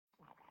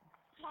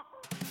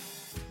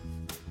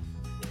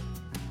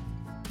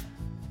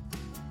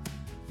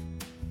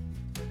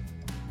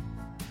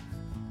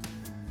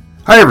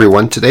Hi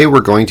everyone, today we're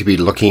going to be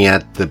looking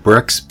at the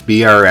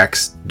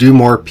BRX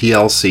Do-More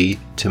PLC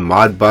to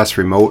Modbus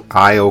Remote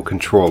I/O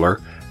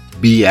Controller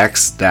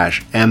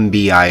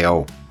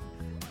BX-MBIO.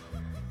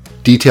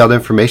 Detailed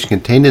information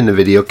contained in the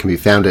video can be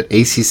found at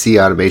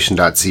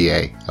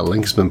accautomation.ca. A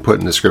link has been put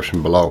in the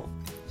description below.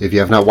 If you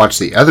have not watched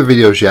the other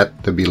videos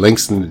yet, there'll be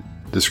links in the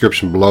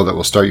description below that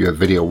will start you at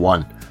video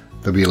 1.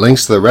 There'll be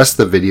links to the rest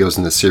of the videos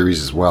in the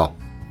series as well.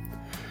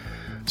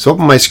 So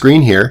open my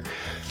screen here.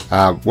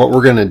 What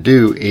we're going to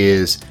do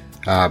is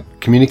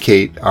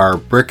communicate our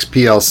BRX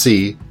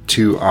PLC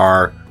to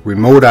our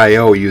remote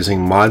I/O using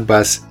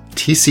Modbus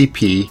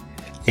TCP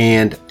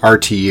and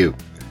RTU.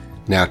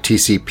 Now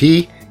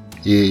TCP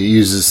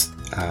uses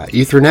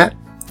Ethernet,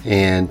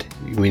 and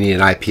we need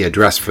an IP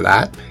address for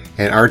that,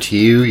 and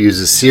RTU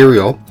uses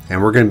serial,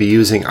 and we're going to be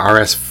using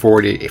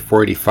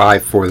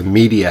RS-485 for the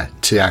media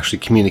to actually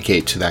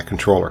communicate to that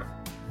controller.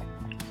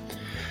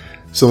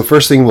 So the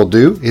first thing we'll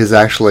do is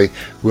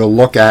we'll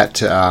look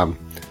at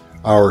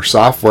our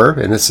software,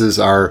 and this is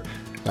our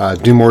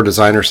Do-More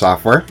Designer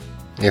software.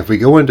 And if we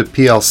go into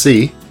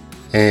PLC,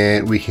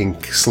 and we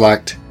can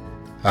select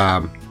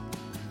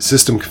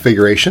system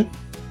configuration,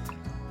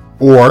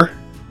 or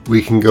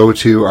we can go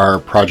to our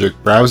project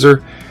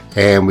browser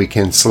and we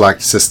can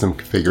select system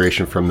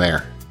configuration from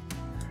there.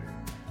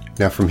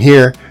 Now from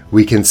here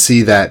we can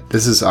see that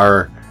this is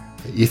our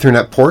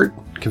Ethernet port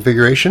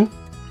configuration.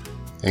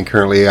 And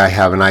currently I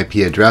have an IP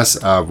address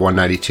of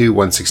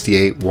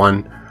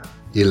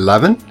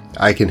 192.168.1.11.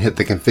 I can hit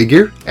the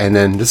configure, and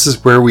then this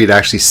is where we'd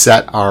actually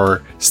set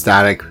our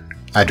static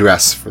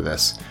address for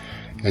this.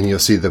 And you'll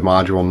see the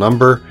module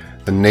number,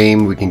 the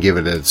name, we can give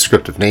it a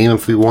descriptive name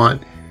if we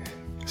want.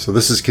 So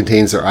this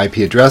contains our IP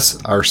address,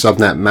 our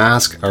subnet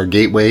mask, our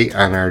gateway,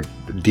 and our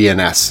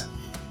DNS.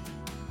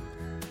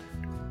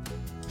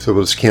 So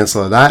we'll just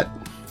cancel that.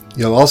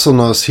 You'll also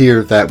notice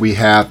here that we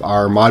have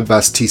our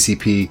Modbus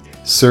TCP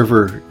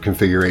server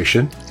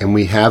configuration, and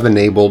we have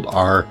enabled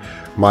our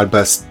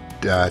Modbus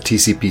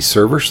TCP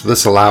server. So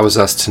this allows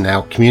us to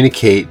now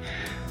communicate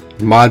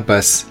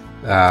Modbus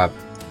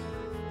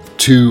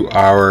to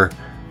our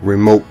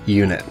remote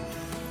unit.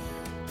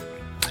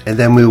 And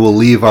then we will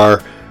leave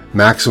our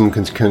maximum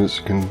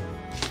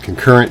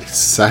concurrent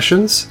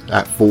sessions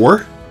at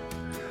 4,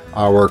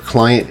 our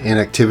client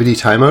inactivity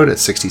timeout at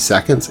 60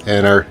 seconds,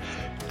 and our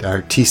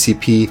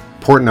TCP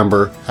port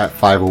number at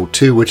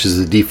 502, which is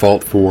the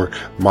default for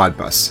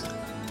Modbus.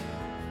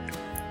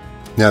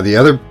 Now the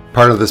other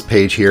part of this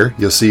page here,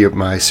 you'll see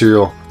my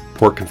serial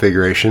port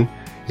configuration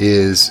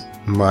is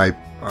my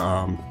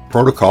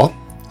protocol,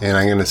 and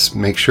I'm going to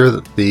make sure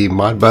that the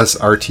Modbus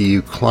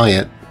RTU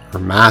client or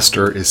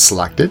master is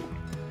selected.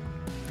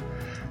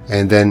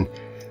 And then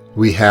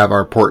we have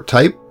our port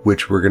type,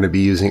 which we're going to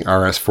be using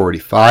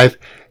RS-485,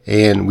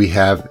 and we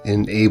have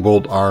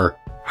enabled our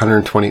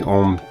 120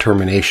 ohm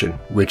termination,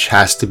 which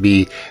has to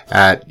be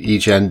at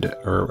each end,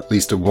 or at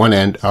least at one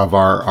end of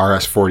our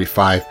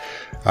RS-485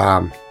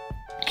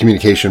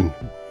 communication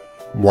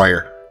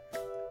wire.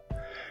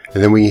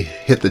 And then we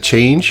hit the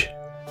change,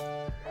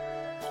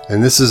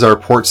 and this is our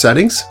port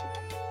settings.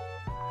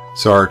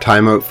 So our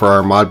timeout for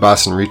our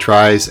Modbus and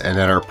retries, and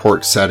then our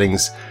port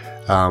settings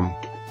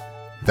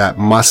that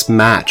must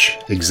match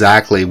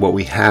exactly what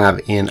we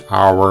have in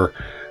our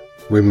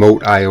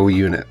remote I/O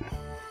unit.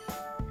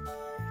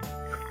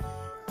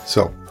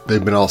 So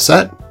they've been all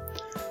set.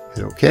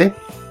 Hit OK.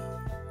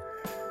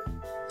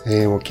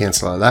 And we'll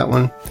cancel out that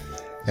one.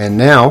 And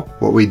now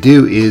what we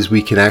do is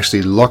we can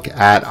actually look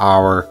at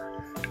our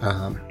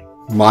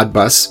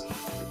Modbus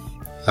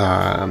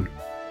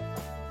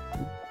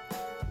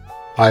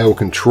I/O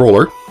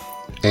controller.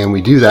 And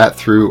we do that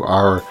through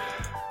our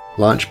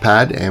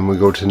Launchpad, and we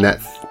go to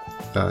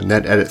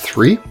NetEdit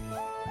 3,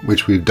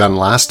 which we've done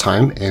last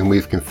time, and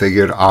we've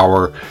configured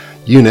our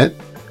unit.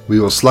 We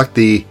will select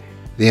the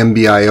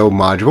MBIO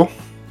module,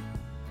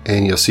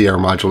 and you'll see our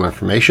module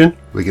information.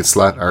 We can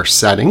select our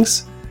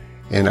settings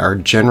and our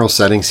general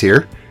settings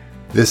here.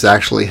 This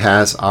actually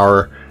has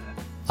our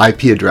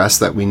IP address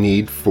that we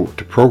need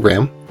to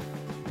program.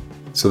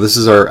 So this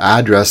is our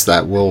address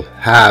that we'll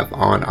have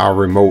on our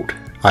remote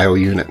I/O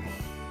unit.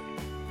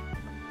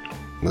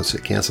 Let's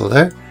hit cancel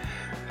there.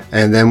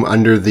 And then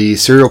under the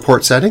serial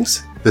port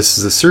settings, this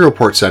is the serial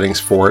port settings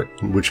for it,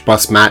 which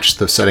must match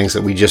the settings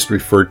that we just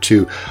referred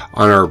to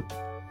on our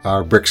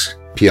BRX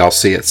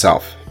PLC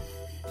itself.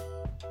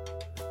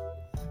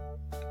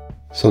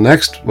 So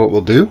next, what we'll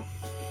do,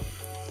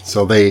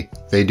 so they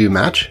do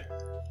match.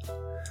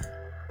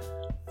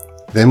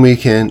 Then we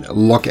can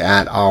look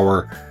at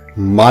our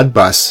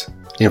Modbus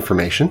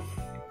information,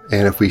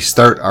 and if we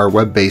start our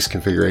web-based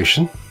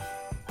configuration,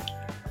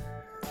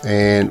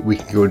 and we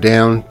can go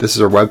down, this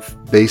is our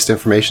web-based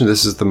information.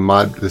 This is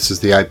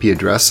the IP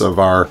address of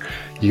our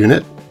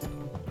unit.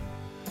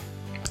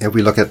 If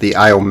we look at the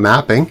I/O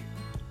mapping,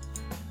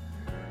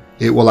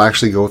 it will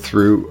actually go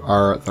through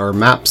our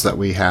maps that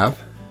we have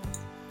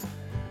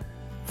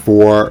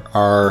for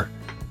our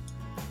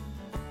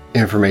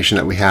information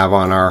that we have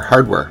on our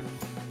hardware.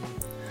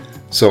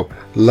 So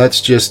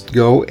let's just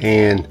go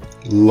and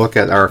look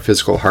at our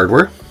physical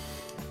hardware.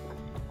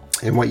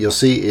 And what you'll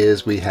see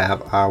is we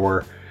have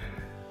our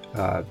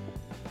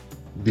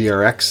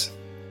BRX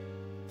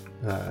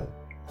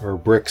or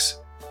BRX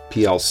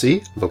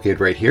PLC located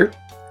right here.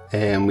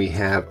 And we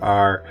have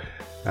our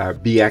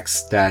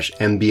BX-MBIO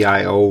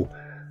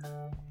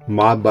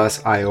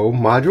Modbus IO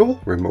module,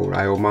 remote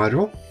IO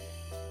module.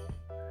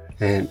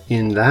 And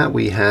in that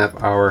we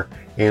have our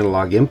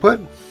analog input,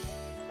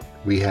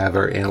 we have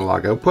our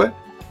analog output,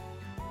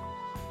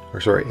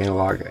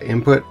 analog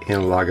input,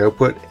 analog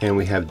output, and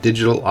we have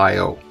digital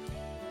IO.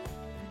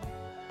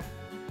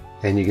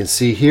 And you can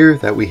see here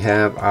that we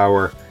have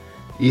our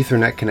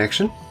Ethernet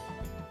connection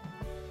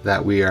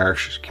that we are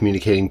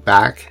communicating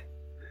back,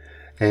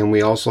 and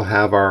we also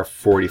have our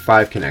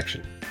 45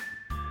 connection.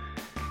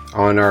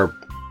 On our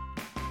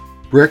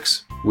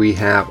BRX, we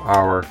have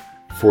our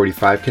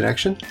 45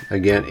 connection.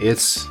 Again,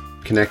 it's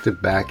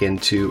connected back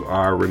into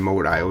our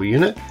remote IO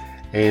unit,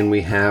 and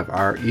we have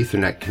our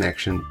Ethernet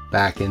connection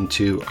back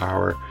into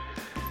our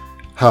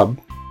hub,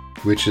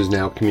 which is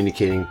now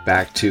communicating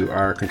back to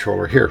our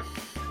controller here.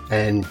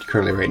 And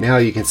currently right now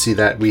you can see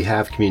that we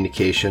have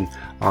communication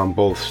on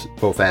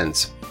both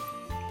ends.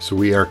 So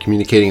we are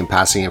communicating and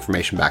passing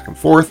information back and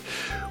forth,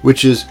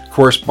 which is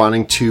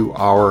corresponding to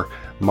our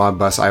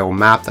Modbus IO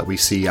map that we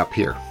see up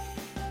here.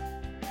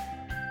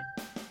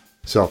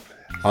 So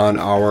on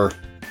our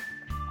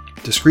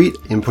discrete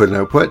input and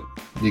output,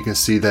 you can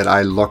see that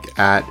I look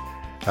at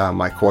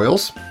my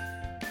coils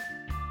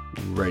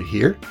right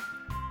here.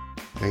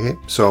 Okay,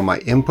 so my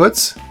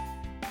inputs,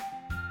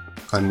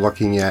 I'm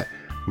looking at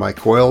my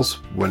coils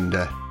 1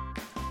 to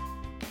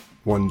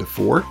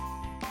 4,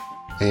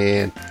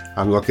 and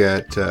I'm looking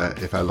at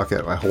if I look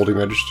at my holding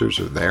registers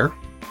are there.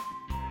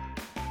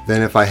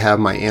 Then if I have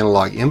my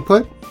analog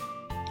input,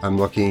 I'm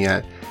looking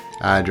at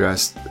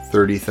address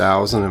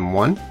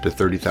 30,001 to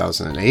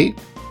 30,008,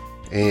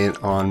 and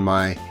on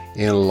my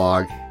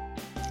analog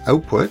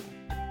output,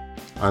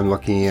 I'm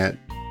looking at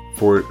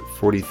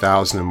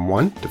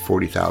 40,001 to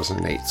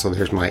 40,008. So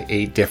there's my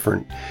 8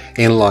 different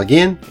analog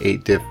in,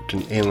 8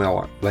 different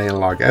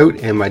analog out,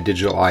 and my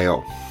digital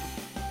IO.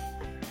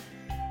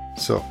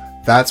 So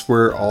that's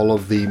where all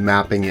of the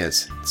mapping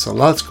is. So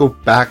let's go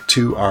back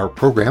to our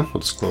program.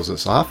 We'll just close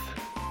this off,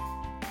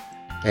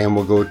 and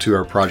we'll go to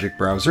our project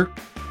browser.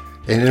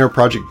 And in our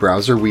project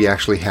browser, we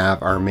actually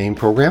have our main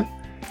program,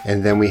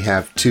 and then we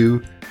have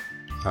 2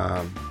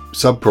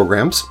 sub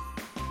programs.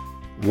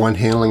 One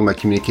handling my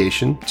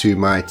communication through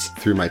my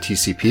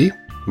TCP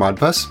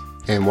Modbus,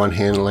 and one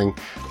handling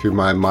through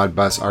my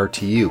Modbus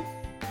RTU.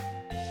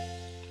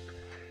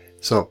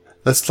 So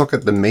let's look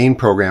at the main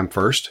program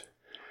first.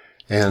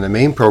 And the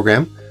main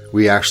program,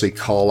 we actually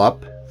call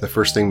up, the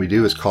first thing we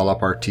do is call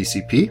up our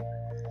TCP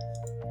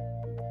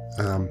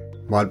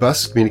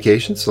Modbus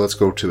communication. So let's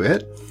go to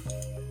it.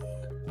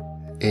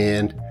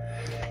 And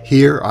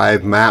here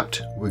I've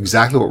mapped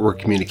exactly what we're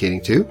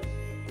communicating to.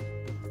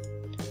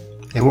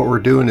 And what we're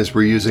doing is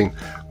we're using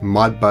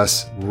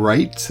Modbus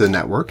write to the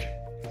network.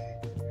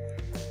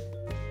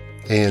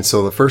 And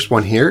so the first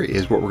one here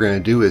is what we're going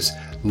to do is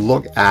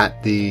look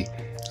at the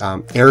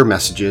error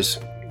messages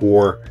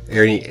or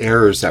any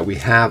errors that we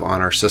have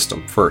on our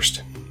system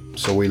first.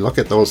 So we look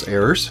at those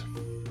errors,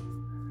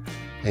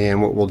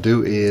 and what we'll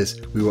do is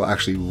we will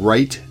actually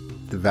write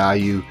the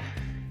value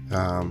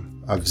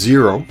of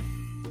 0.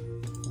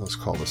 Let's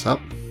call this up.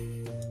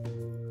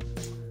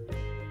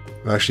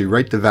 We'll actually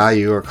write the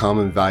value or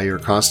common value or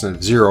constant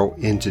of 0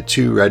 into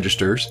 2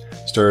 registers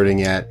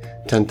starting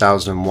at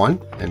 10,001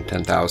 and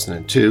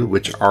 10,002,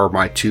 which are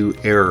my 2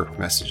 error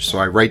messages. So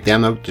I write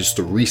them out just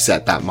to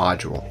reset that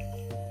module.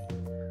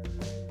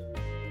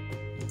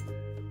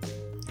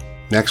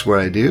 Next, what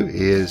I do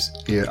is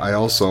I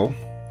also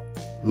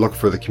look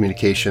for the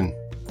communication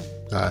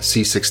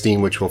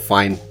C16, which we'll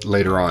find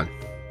later on.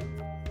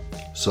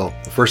 So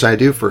the first I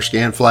do, for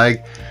scan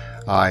flag,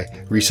 I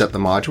reset the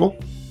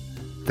module.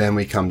 Then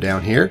we come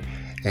down here,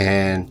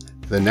 and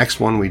the next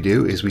one we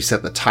do is we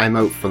set the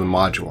timeout for the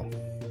module.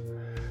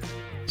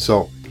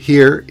 So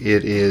here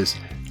it is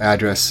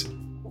address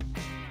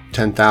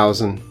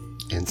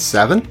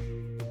 10,007,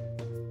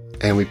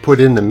 and we put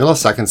in the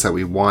milliseconds that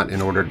we want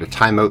in order to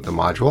time out the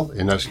module.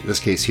 In this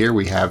case here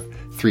we have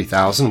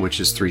 3,000, which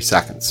is 3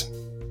 seconds.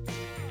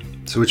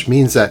 So which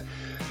means that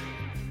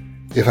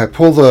if I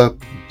pull the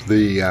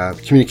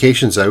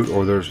communications out,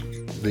 or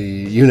the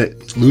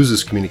unit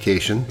loses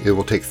communication, it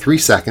will take 3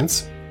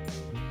 seconds,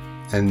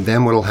 and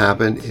then what will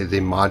happen is the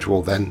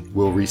module then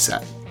will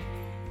reset.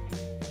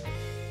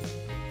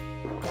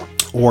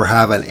 Or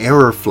have an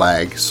error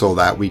flag so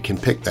that we can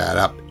pick that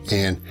up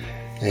and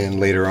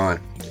later on.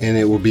 And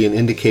it will be an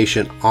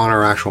indication on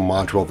our actual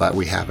module that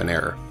we have an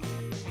error.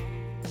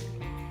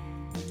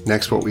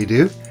 Next, what we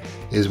do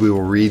is we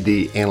will read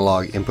the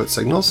analog input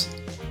signals.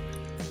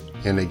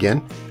 And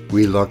again,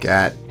 we look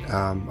at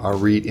our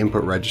read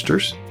input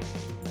registers.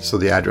 So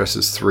the address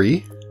is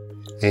 3,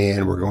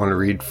 and we're going to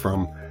read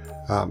from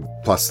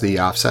plus the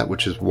offset,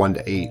 which is 1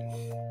 to 8.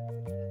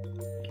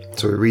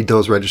 So we read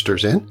those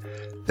registers in.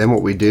 Then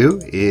what we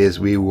do is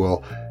we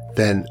will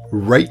then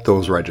write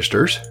those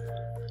registers,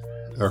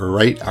 or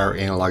write our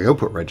analog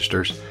output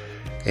registers,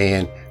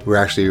 and we're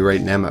actually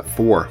writing them at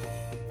 4.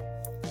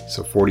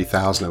 So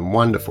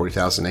 40,001 to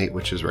 40,008,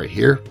 which is right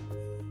here.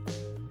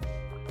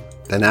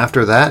 Then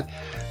after that,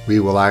 we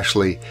will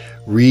actually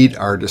read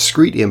our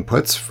discrete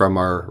inputs from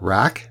our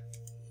rack.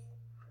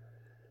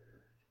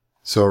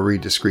 So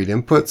read discrete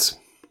inputs,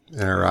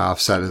 and our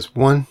offset is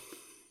 1.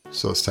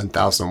 So it's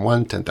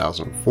 10,001,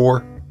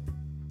 10,004.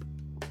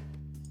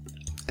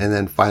 And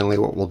then finally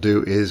what we'll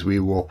do is we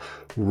will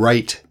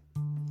write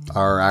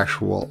our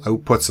actual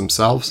outputs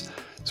themselves.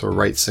 So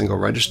write single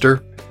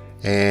register,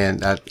 and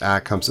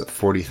that comes at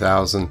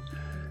 40,000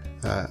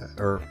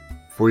 or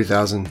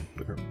 40,000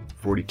 or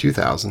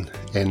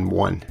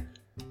 42,001.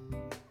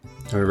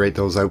 And we write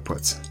those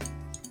outputs.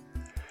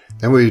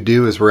 Then what we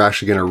do is we're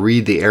actually going to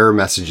read the error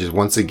messages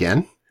once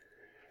again.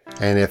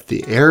 And if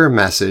the error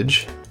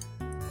message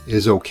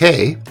is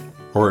okay,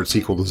 or it's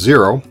equal to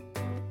 0,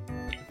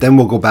 then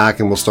we'll go back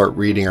and we'll start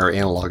reading our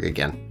analog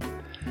again.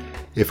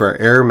 If our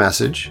error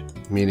message,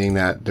 meaning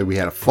that we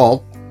had a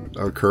fault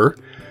occur,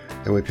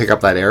 then we pick up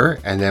that error,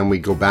 and then we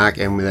go back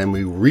and then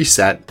we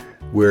reset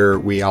where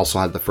we also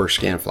had the first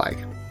scan flag.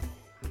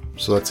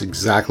 So that's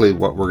exactly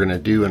what we're going to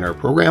do in our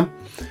program.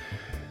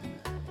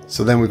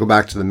 So then we go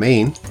back to the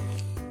main.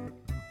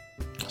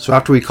 So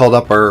after we called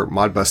up our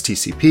Modbus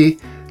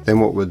TCP, then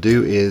what we'll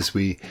do is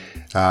we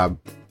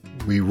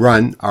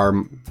run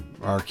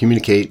our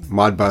communicate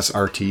Modbus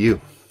RTU.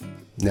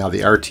 Now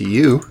the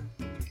RTU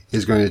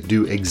is going to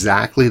do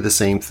exactly the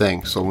same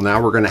thing. So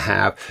now we're going to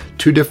have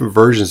 2 different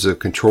versions of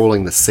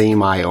controlling the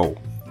same I/O.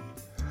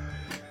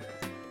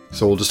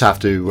 So we'll just have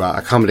to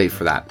accommodate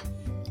for that.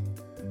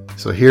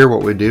 So here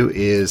what we do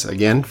is,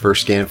 again,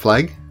 first scan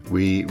flag,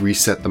 we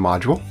reset the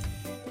module.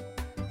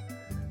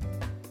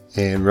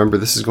 And remember,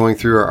 this is going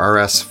through our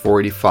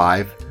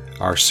RS485,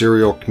 our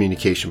serial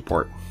communication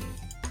port.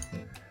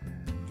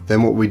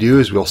 Then what we do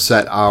is we'll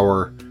set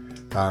our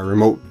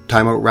remote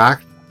timeout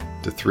rack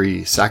to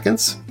 3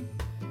 seconds.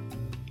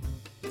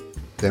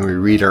 Then we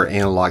read our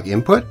analog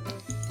input.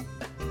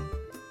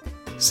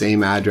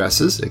 Same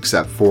addresses,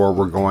 except for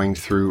we're going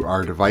through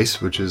our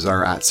device, which is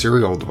our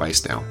 @serial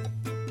device now.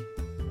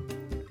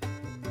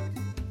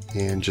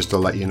 And just to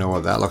let you know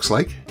what that looks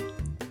like,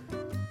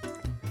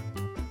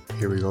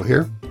 here we go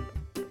here.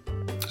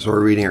 So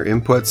we're reading our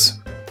inputs,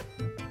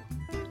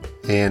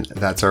 and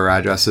that's our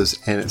addresses,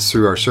 and it's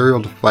through our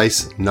serial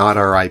device, not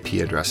our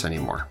IP address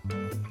anymore.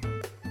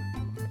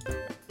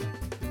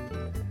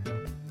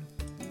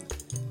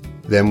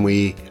 Then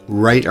we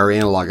write our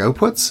analog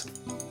outputs.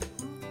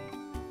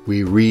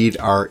 We read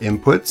our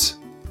inputs,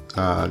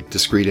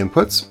 discrete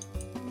inputs.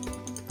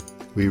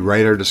 We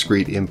write our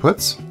discrete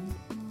inputs.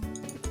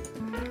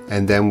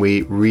 And then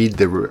we read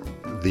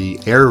the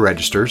error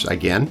registers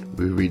again.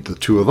 We read the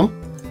 2 of them.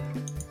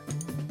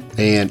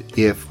 And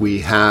if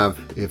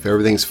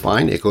everything's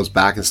fine, it goes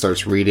back and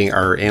starts reading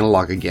our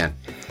analog again.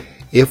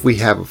 If we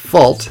have a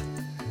fault,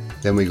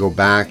 then we go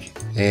back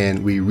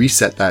and we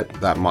reset that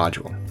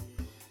module.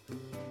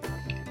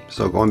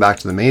 So going back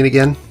to the main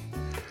again,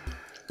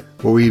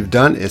 what we've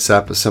done is set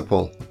up a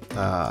simple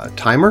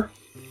timer.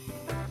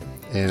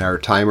 And our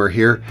timer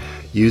here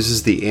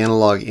uses the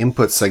analog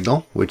input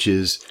signal, which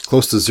is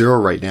close to 0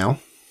 right now.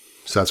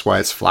 So that's why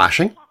it's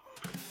flashing.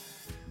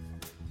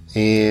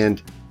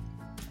 And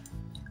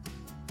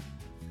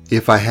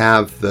if I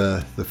have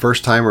the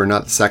first timer,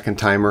 not the second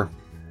timer,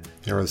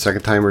 or the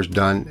second timer is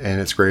done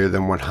and it's greater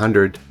than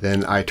 100,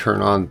 then I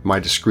turn on my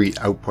discrete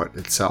output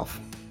itself.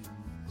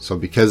 So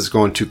because it's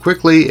going too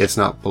quickly, it's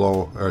not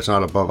below, or it's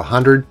not above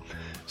 100,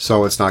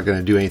 so it's not going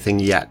to do anything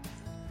yet.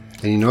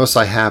 And you notice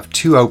I have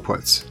 2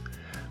 outputs.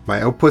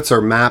 My outputs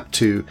are mapped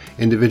to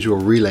individual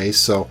relays.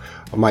 So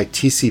my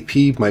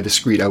TCP, my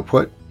discrete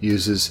output,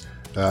 uses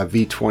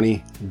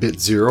V20 bit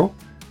 0,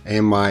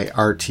 and my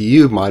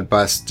RTU,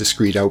 Modbus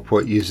discrete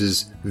output,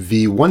 uses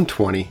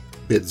V120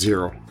 bit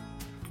 0.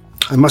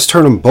 I must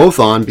turn them both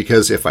on,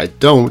 because if I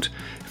don't,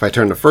 if I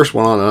turn the first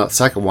one on and not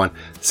the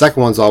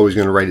second one's always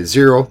going to write a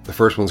 0, the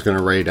first one's going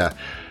to write a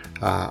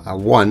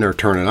 1 or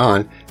turn it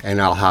on,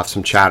 and I'll have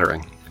some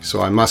chattering.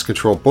 So I must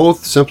control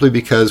both, simply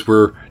because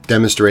we're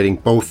demonstrating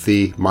both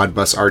the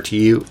Modbus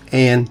RTU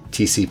and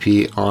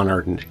TCP on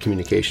our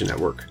communication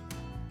network.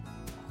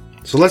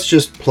 So let's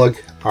just plug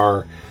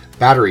our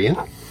battery in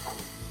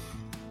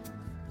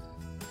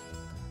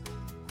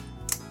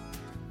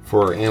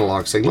for our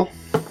analog signal.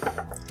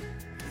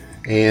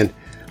 And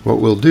what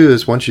we'll do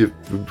is, once you've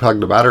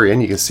plugged the battery in,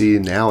 you can see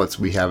now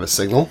we have a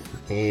signal,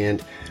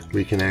 and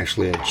we can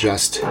actually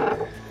adjust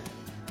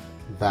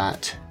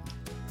that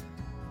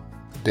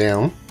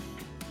down.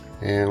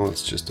 And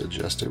let's just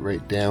adjust it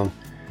right down,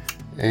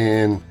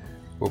 and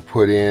we'll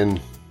put in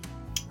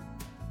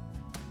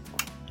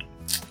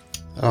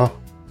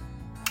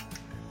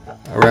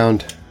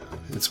around,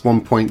 it's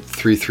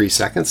 1.33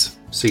 seconds.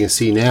 So you can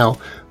see now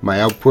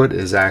my output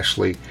is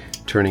actually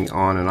turning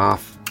on and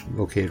off,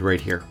 located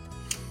right here.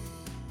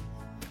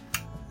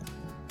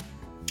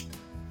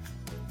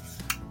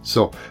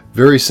 So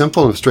very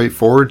simple and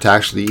straightforward to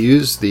actually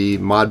use the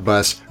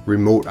Modbus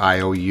Remote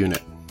I/O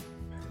unit.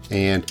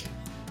 And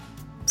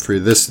for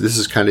this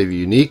is kind of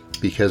unique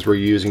because we're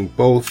using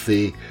both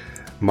the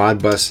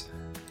Modbus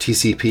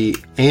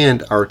TCP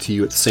and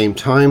RTU at the same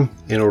time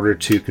in order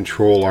to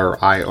control our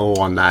I/O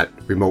on that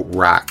remote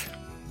rack.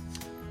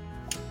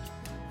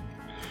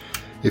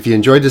 If you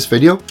enjoyed this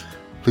video,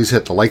 please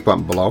hit the like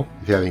button below.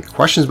 If you have any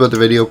questions about the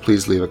video,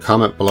 please leave a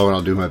comment below and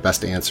I'll do my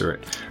best to answer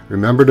it.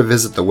 Remember to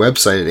visit the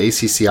website at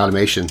ACC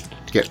Automation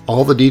to get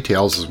all the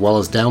details as well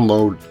as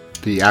download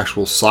the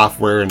actual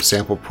software and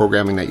sample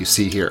programming that you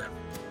see here.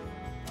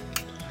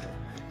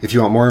 If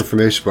you want more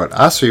information about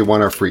us or you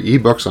want our free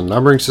ebooks on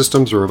numbering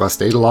systems or robust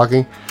data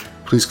logging,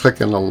 please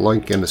click on the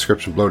link in the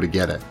description below to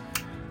get it.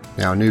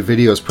 Now, a new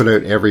video is put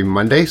out every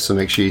Monday, so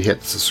make sure you hit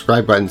the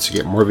subscribe button to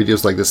get more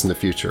videos like this in the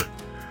future.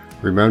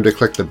 Remember to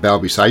click the bell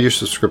beside your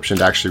subscription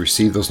to actually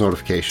receive those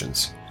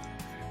notifications.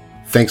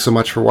 Thanks so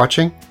much for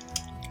watching.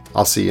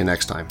 I'll see you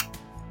next time.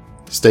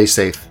 Stay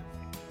safe.